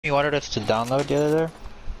You wanted us to download the other day?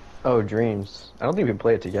 Oh, Dreams. I don't think we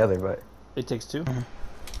play it together, but It Takes Two.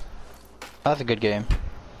 That's a good game.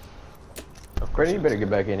 Of course. Brady, you better get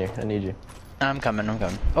back in here. I need you. I'm coming.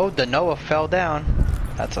 Oh, the Noah fell down.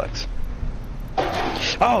 That sucks.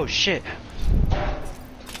 Oh, shit.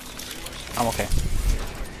 I'm okay.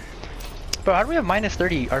 Bro, how do we have minus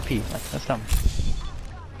 30 RP? That's dumb.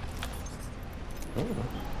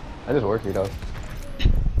 I just worked it off.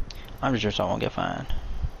 I'm just sure someone won't get fined.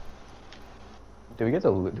 Did we get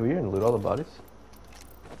to loot? Did we even loot all the bodies?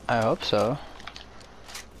 I hope so.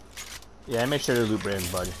 Yeah, I made sure to loot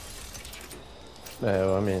Brandon's body.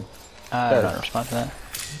 No, I mean, I That don't is- respond to that.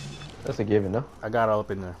 that's a given, no? I got all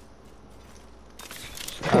up in there.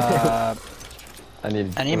 I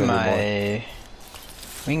need I need my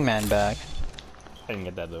wingman back. I didn't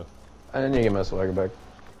get that though. I need to get my swagger back.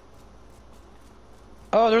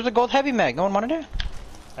 Oh, there's a gold heavy mag. No one wanted it?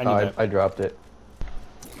 I need that. I dropped it.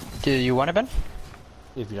 Do you want it, Ben?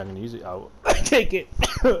 If you're not gonna use it, I'll take it.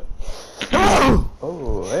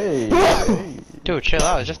 Oh, hey. Hey. Dude, chill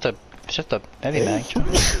out. It's just a heavy mag.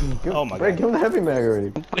 Give, Oh my Brad, God. give him the heavy mag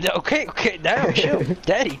already. Okay, damn, chill.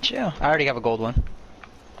 Daddy, chill. I already have a gold one.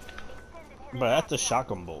 But that's a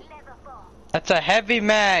shotgun bolt. That's a heavy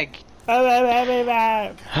mag. Oh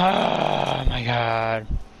my god.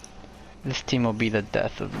 This team will be the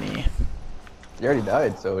death of me. You already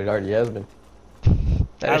died, so it already has been.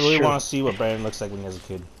 That I is really true. want to see what Brandon looks like when he has a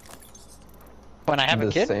kid. When I have a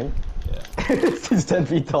The kid? same. Yeah. He's 10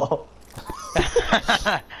 feet tall.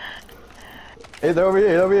 Hey, they're over here.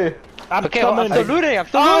 They're over here. I'm Okay, well, I'm coming. still looting. I'm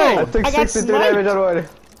still Oh! looting. I took I got 63 sniped. damage on one.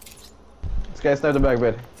 This guy sniped the back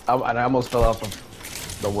bed. And I almost fell off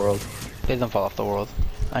of the world. Please don't fall off the world.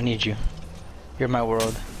 I need you. You're my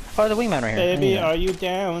world. Oh, the wingman right here. I need Baby, him. are you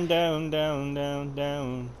down, down, down, down,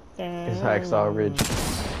 down, down? His hacksaw ridge.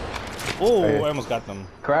 Oh, Okay. I almost got them.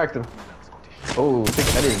 Cracked him. Oh, I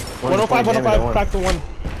did 105, 120 damage on 105, one. crack the one.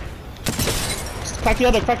 Crack the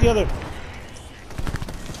other, crack the other.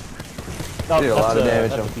 Did a lot of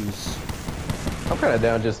damage that's on a fuse. I'm kind of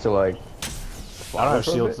down just to like. I don't have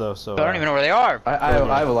for a shields bit. though, so. But I don't even know where they are. I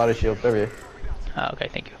have a lot of shields over here. Oh, okay,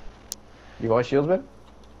 thank you. You want shields, man?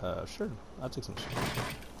 Sure. I'll take some shields.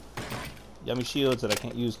 Yummy shields that I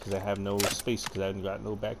can't use because I have no space because I haven't got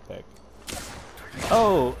no backpack.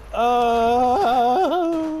 Oh,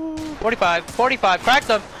 45, cracked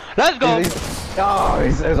them. Let's go.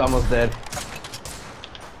 He's almost dead.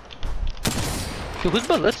 Dude, who's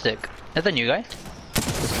ballistic? Is that you guys?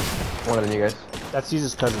 One of the new guys. that's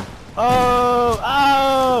Jesus' cousin.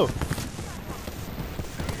 Oh!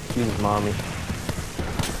 He's his mommy.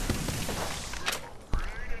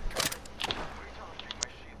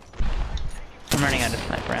 I'm running out of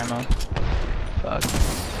sniper ammo. Fuck.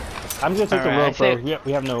 I'm gonna take the Alright, rope, I bro.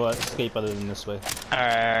 We have no escape other than this way.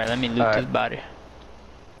 Alright, let me loot Alright. this body.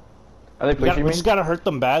 Are they pushing We me? just gotta hurt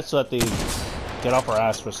them bad so that they get off our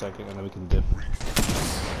ass for a second and then we can dip.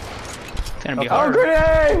 It's gonna be Oh, hard.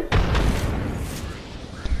 grenade!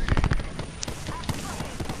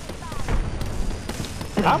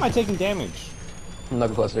 How am I taking damage?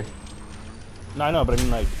 Knuckle cluster. No, I know, but I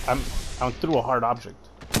mean like I'm through a hard object.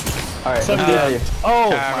 Alright, Seven let's get out of damage. here. Oh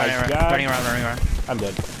my running, god! running around. I'm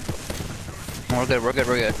dead. We're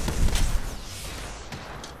good.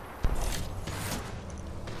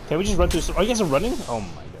 Can we just run through? Oh, you guys are running? Oh my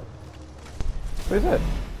god! What is that?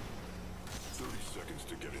 30 seconds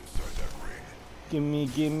to get inside that ring.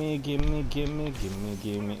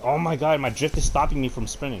 Gimme. Oh my god, my drift is stopping me from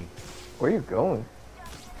sprinting. Where are you going?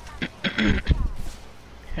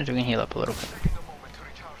 Here's we can heal up a little bit.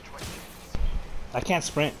 I can't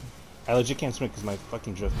sprint. I legit can't sprint because my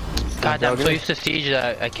fucking drift. God, I'm so used to siege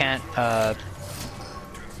that I can't,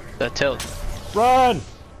 the tilt. Run!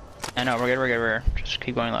 I know, we're good. Just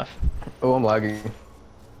keep going left. Oh, I'm lagging.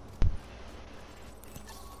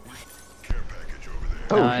 Care package over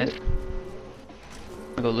there. Oh, Nice. shit.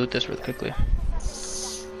 I'll go loot this real quickly.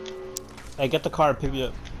 Hey, get the car, pick me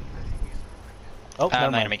up. Oh, never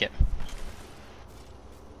I'm not gonna mind. make it.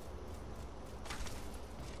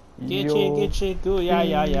 Get you, go,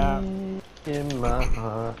 yeah. In my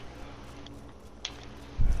heart.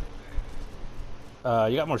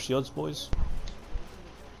 You got more shields, boys?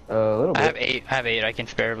 A little I bit. have eight. I can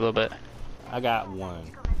spare a little bit. I got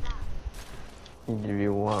one. I'll give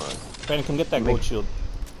you one. Brandon, come get that gold shield.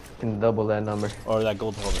 Can double that number. Or that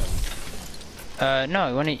gold helmet.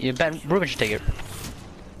 No, Ruben should take it.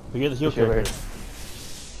 But you're the heal Sure. character.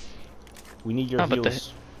 We need your No, but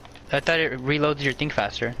heals. I thought it reloads your thing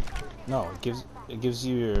faster. No, it gives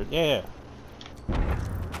you your yeah.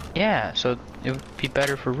 Yeah, so it would be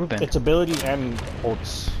better for Ruben. It's ability and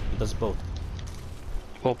ults. It does both.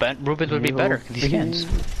 Well, Ruben's would be better, 'cause these skins.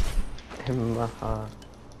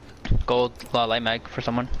 Gold light mag for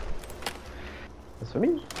someone. That's for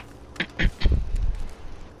me.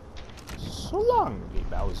 So long,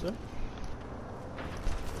 Bowser.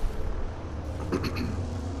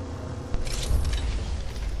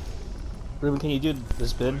 Ruben, can you do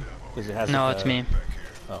this bid? Because it has. No, like, it's me.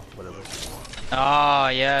 Oh, whatever. Oh,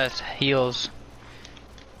 yes, heals.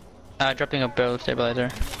 Dropping a barrel stabilizer.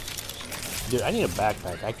 Dude, I need a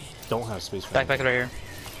backpack. I don't have space for Backpack right here.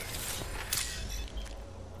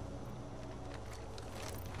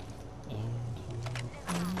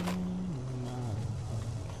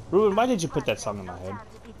 Ruben, why did you put that song in my head?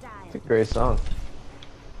 It's a great song.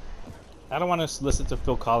 I don't want to listen to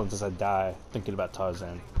Phil Collins as I die thinking about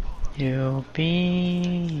Tarzan. You'll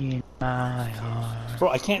be in my heart. Bro,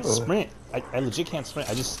 I can't sprint. I legit can't sprint.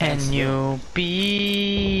 I just stand And still. you'll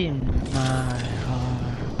be in my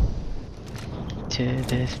heart. To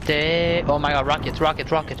this day. Oh my god, rockets.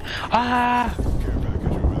 Ah!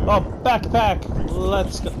 Oh, backpack!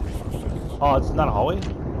 Let's go. Oh, it's not a hallway?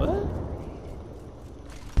 What?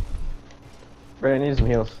 Brandon, I need some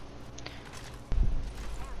heals.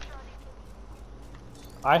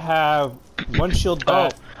 I have one shield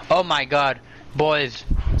back. Oh my god. Boys,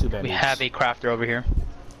 Two bandages. we have a crafter over here.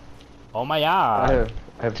 Oh my I god.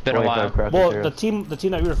 have It's been a while. 25 craft Well, materials. the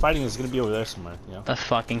team that we were fighting is gonna be over there somewhere. You know, Let's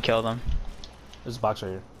fucking kill them. there's a box right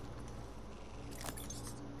here.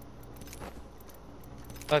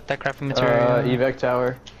 Fuck that crafting material. evac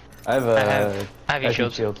tower. I have I have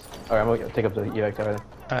your shields. Alright, I'm gonna take up the evac tower then.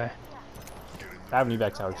 Alright. I have an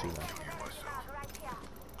evac tower too now.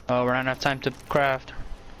 Oh, we're not enough time to craft.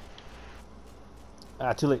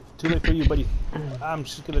 Ah, too late. Too late for you, buddy. I'm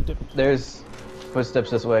just gonna dip. There's footsteps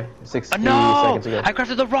this way. 60 No! seconds ago. I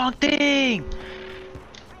crafted the wrong thing!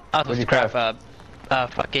 I was supposed you to craft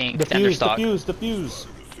fucking The ender fuse, the stock. fuse, the fuse.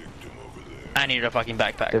 I needed a fucking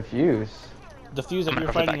backpack. Diffuse. The fuse that I'm we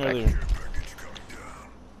were gonna fighting craft a earlier.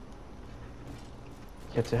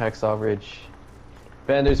 Get to Hacksaw Ridge.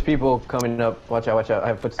 Ben, there's people coming up. Watch out, watch out. I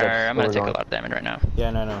have footsteps. Alright, I'm where gonna we're take a going. lot of damage right now. Yeah,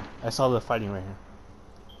 no. I saw the fighting right here.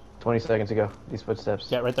 20 seconds ago. These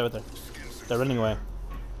footsteps. Yeah, right there, right there. They're running away.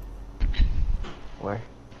 Where?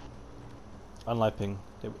 On live ping.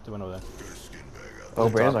 They went over there. Oh,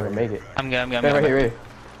 Brandon's not gonna make it. I'm good. Ben, right here, right here.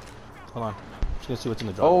 Hold on. Just gonna see what's in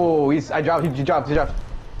the drop. Oh, I dropped. He dropped.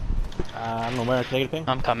 I don't know where. Can I get a ping?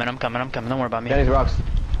 I'm coming. Don't worry about me. Behind these rocks.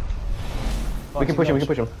 Fuck, We can push him. We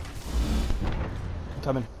damage. can push him. I'm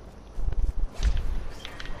coming.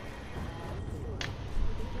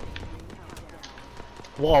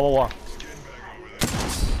 Wall.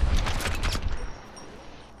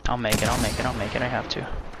 I'll make it. I have to.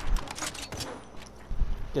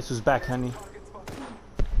 Guess who's back, honey?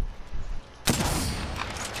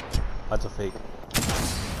 That's a fake.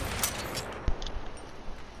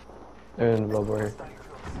 And low here.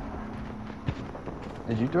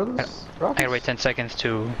 Did you throw this rock? I gotta wait 10 seconds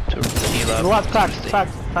to heal up. The last crack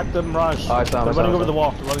the Mirage. Oh, I saw him, They're I saw running him, over I the saw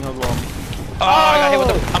wall. They're running over the wall. Oh, I got hit with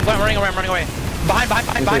the. I'm running away.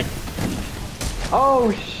 Behind.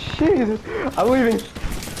 Oh shit! I'm leaving.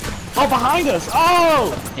 Oh, behind us!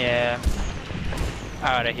 Oh! Yeah. I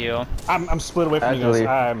gotta heal. I'm split away from you guys. Actually-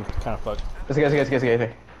 I'm kind of fucked. Let's get.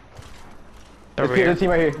 There's Over here. a team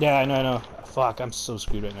right here. Yeah, I know. Fuck, I'm so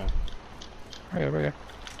screwed right now. Right here.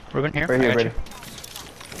 Ruben here. Right I here, got Brandon.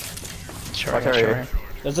 you. Sure, Watch out sure. right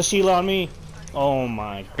There's a Sheila on me. Oh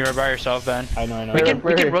my. You're by yourself, Ben. I know. We Right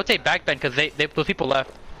can here. rotate back, Ben, because those people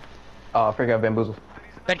left. Oh, I forgot bamboozle.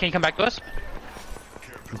 Ben, can you come back to us?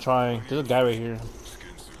 I'm trying. There's a guy right here.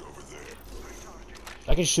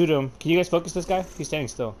 I can shoot him. Can you guys focus this guy? He's standing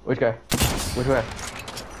still. Which guy? Which way?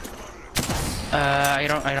 I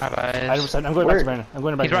don't have eyes. I'm going back to Brandon. I'm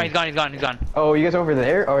going back He's to right. Brandon. He's gone. Oh, you guys over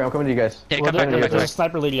there? Oh, yeah, I'm coming to you guys. Yeah, Well, come back. there's Come a back.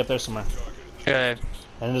 sniper lady up there somewhere. Good.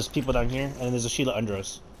 And then there's people down here. And then there's a Sheila under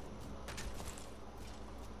us.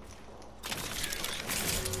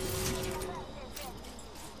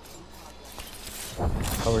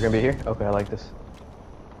 Oh, we're gonna be here? Okay, I like this.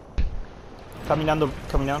 Coming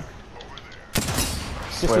down.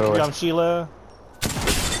 63 wait. on Sheila.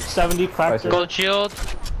 70 cracked her. Gold shield.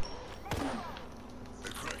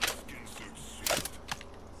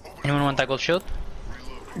 Anyone want that gold shield?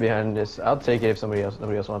 Behind this. I'll take it if nobody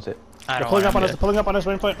else wants it. I They're don't pulling want up on us. it. They're pulling up on us.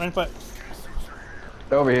 Right in front.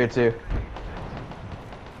 They're over here too.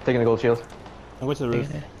 Taking the gold shield. I'm going to the roof.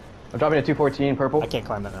 I'm dropping a 214 purple. I can't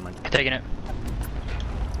climb that. Never mind. Taking it.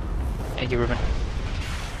 Thank you, Ruben.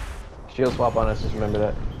 Shield swap on us, just remember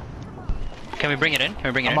that. Can we bring it in?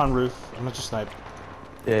 I'm on roof. I'm not just snipe.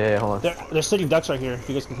 Yeah, hold on. They're sitting ducks right here. If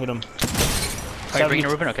you guys can hit them. Are you bringing it,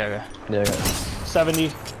 Ruben? Okay. Yeah, I got it.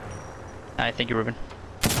 70. I thank you, Ruben.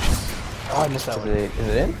 Oh, I missed that one. Is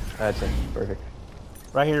it in? That's in. Perfect.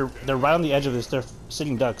 Right here, they're right on the edge of this. They're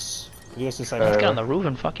sitting ducks. You guys decide. Let's get on the roof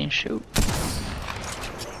and fucking shoot.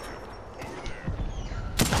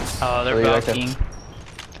 Oh, they're balking.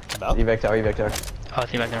 About? Evac tower, evac tower. Oh,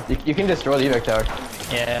 see back there. You can destroy the evac tower.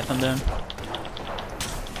 Yeah, that's what I'm doing.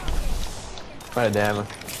 What a damn.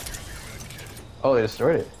 Oh, they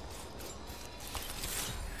destroyed it.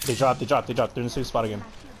 They dropped. They're in the same spot again.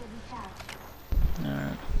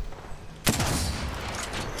 Alright.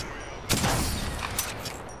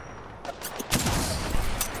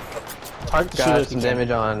 Target the Got shooter. some damage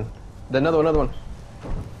on. Another one.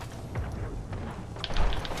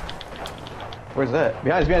 Where's that?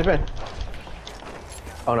 Behind us.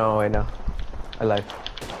 Oh no, wait, no. I lied.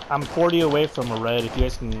 I'm 40 away from a red. If you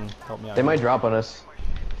guys can help me out. They might drop on us.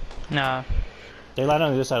 Nah. They land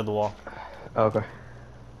on the other side of the wall. Oh, okay.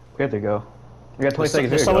 We have to go. We got 20 There's seconds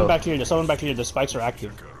there's here. someone Go. back here. There's someone back here. The spikes are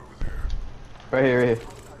active. Right here.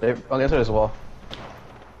 They're on the other side of this wall.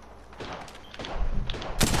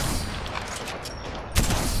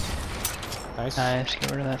 Nice. Nice,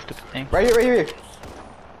 get rid of that stupid thing. Right here.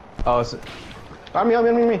 Oh, it's... On me.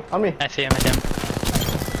 I see him,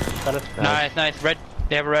 Got it. Nice. Red.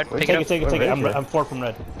 They have a red. Where'd Take you it up. Take it. Where is it? I'm 4 from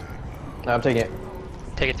red. No, I'm taking it.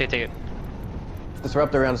 Take it.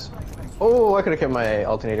 Disrupt the rounds. Oh, I could have kept my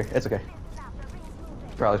alternator. It's okay.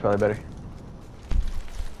 Probably better.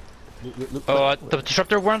 Oh, the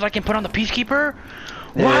disruptor worms I can put on the peacekeeper?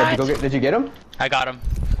 Yeah, What? did you get him? I got him.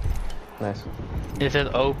 Nice. This is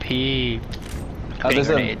OP. There's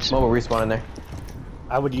a Grenades. mobile respawn in there.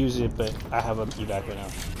 I would use it, but I have a evac right now.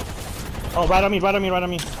 Oh, right on me. Around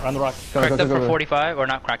the rock. Crack them for 45, or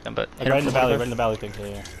not crack them, but hit Right them in the for valley. 45. Right in the valley thing.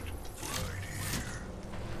 Yeah.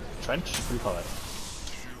 Trench? What do you call that?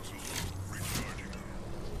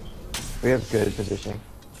 We have good positioning.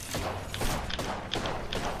 I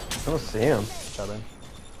don't see him. Good job, Ben.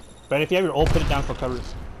 Ben, if you have your ult, put it down for cover.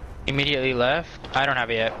 Immediately left. I don't have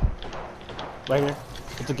it yet. Right here.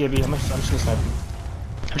 It's a Gibby. I'm just gonna snipe him.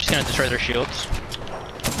 I'm just gonna destroy their shields.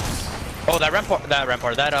 Oh, that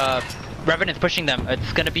Revenant's pushing them.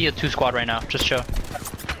 It's gonna be a 2 squad right now. Just show.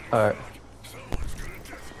 Alright.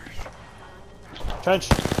 Trench.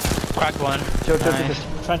 Cracked one. Chill. Trench.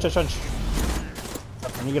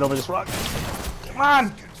 Let me get over this rock. Come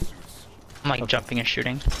on! I'm like jumping and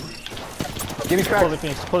shooting. Give me crack.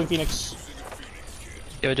 Pulling Phoenix.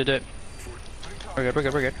 Do it. We're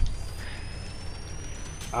good.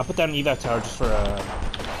 I'll put down an evac tower just for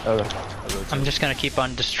Okay. I'm just gonna keep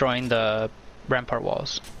on destroying the rampart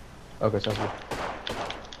walls. Okay, sounds good.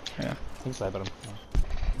 Yeah. I can slap at him.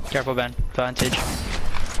 Careful, Ben. Vantage.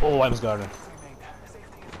 Oh, I was guarding.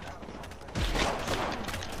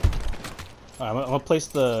 Alright, I'm gonna place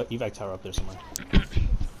the evac tower up there somewhere.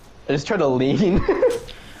 I just tried to lean.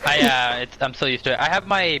 I'm so used to it. I have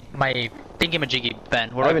my thingy-majiggy, Ben.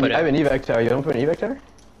 Where do I put I have it? an evac tower. You don't put an evac tower?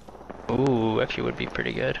 Ooh, actually would be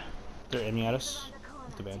pretty good. They're aiming at us.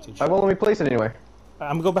 With advantage. I won't let me place it anywhere.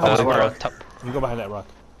 I'm gonna go behind that We're rock. up top. I'm gonna go behind that rock.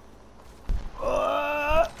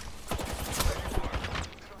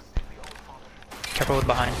 Careful with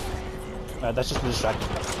behind. That's just a distraction.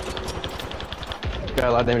 Got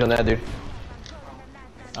a lot of damage on that dude.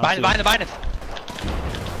 Behind us.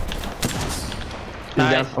 He's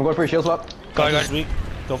Nice. down. I'm going for a shield swap. Go. Weak.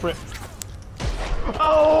 Go for it.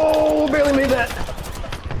 Oh, barely made that.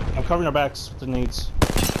 I'm covering our backs with the nades.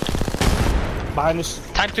 Behind this.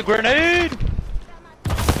 Time to grenade!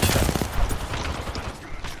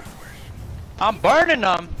 I'm burning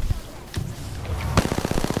them!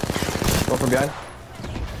 Go from behind.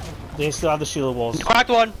 They still have the shield walls. Cracked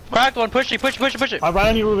one! Push it! I'm right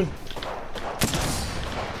on you, Ruben.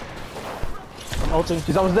 I'm ulting.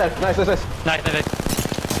 He's almost dead. Nice.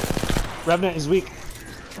 Nice. Revenant is weak.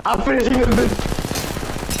 I'm finishing this bitch.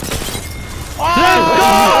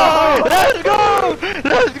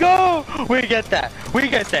 Let's go! We get that.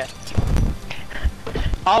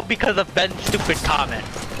 All because of Ben's stupid comment.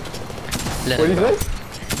 What did you say?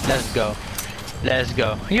 Let's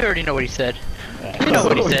go. You already know what he said. You know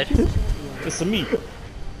what he said. It's a me.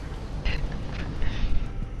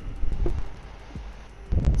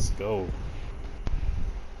 Let's go.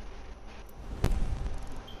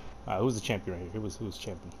 Who's the champion right here? Who was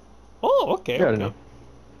champion? Oh, okay. Yeah, I don't know.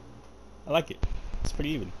 I like it. It's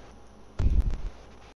pretty even.